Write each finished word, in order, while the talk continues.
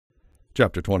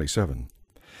chapter 27.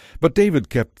 But David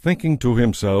kept thinking to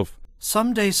himself,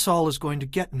 "Someday Saul is going to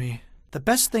get me. The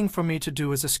best thing for me to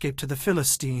do is escape to the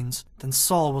Philistines. Then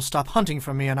Saul will stop hunting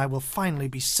for me, and I will finally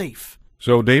be safe."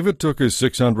 So David took his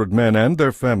 600 men and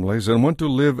their families and went to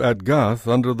live at Gath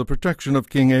under the protection of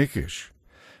King Achish.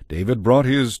 David brought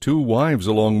his 2 wives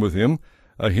along with him,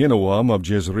 Ahinoam of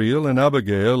Jezreel and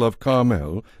Abigail of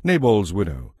Carmel, Nabal's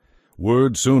widow.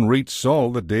 Word soon reached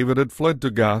Saul that David had fled to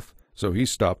Gath, so he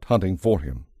stopped hunting for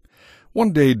him.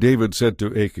 One day David said to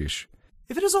Achish,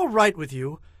 "If it is all right with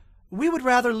you, we would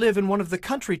rather live in one of the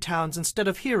country towns instead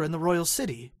of here in the royal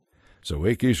city." So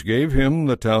Achish gave him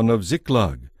the town of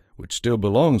Ziklag, which still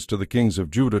belongs to the kings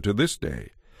of Judah to this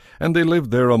day, and they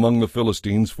lived there among the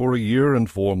Philistines for 1 year and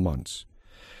 4 months.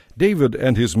 David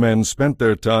and his men spent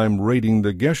their time raiding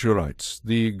the Geshurites,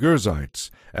 the Girzites,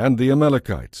 and the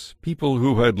Amalekites, people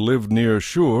who had lived near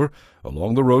Shur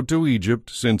along the road to Egypt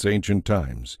since ancient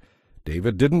times.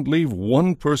 David didn't leave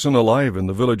one person alive in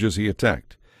the villages he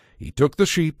attacked. He took the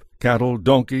sheep, cattle,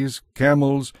 donkeys,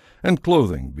 camels, and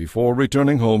clothing before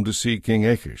returning home to see King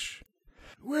Achish.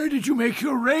 "Where did you make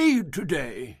your raid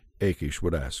today?" Achish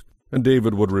would ask, and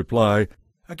David would reply,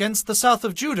 "Against the south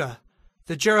of Judah,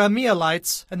 the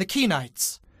Jerahmeelites and the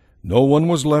Kenites." No one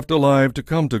was left alive to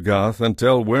come to Gath and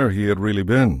tell where he had really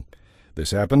been.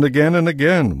 This happened again and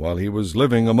again while he was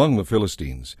living among the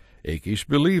Philistines. Achish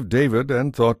believed David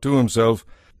and thought to himself,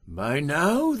 "By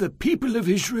now the people of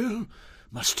Israel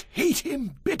must hate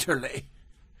him bitterly.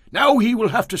 Now he will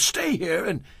have to stay here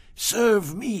and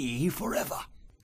serve me forever."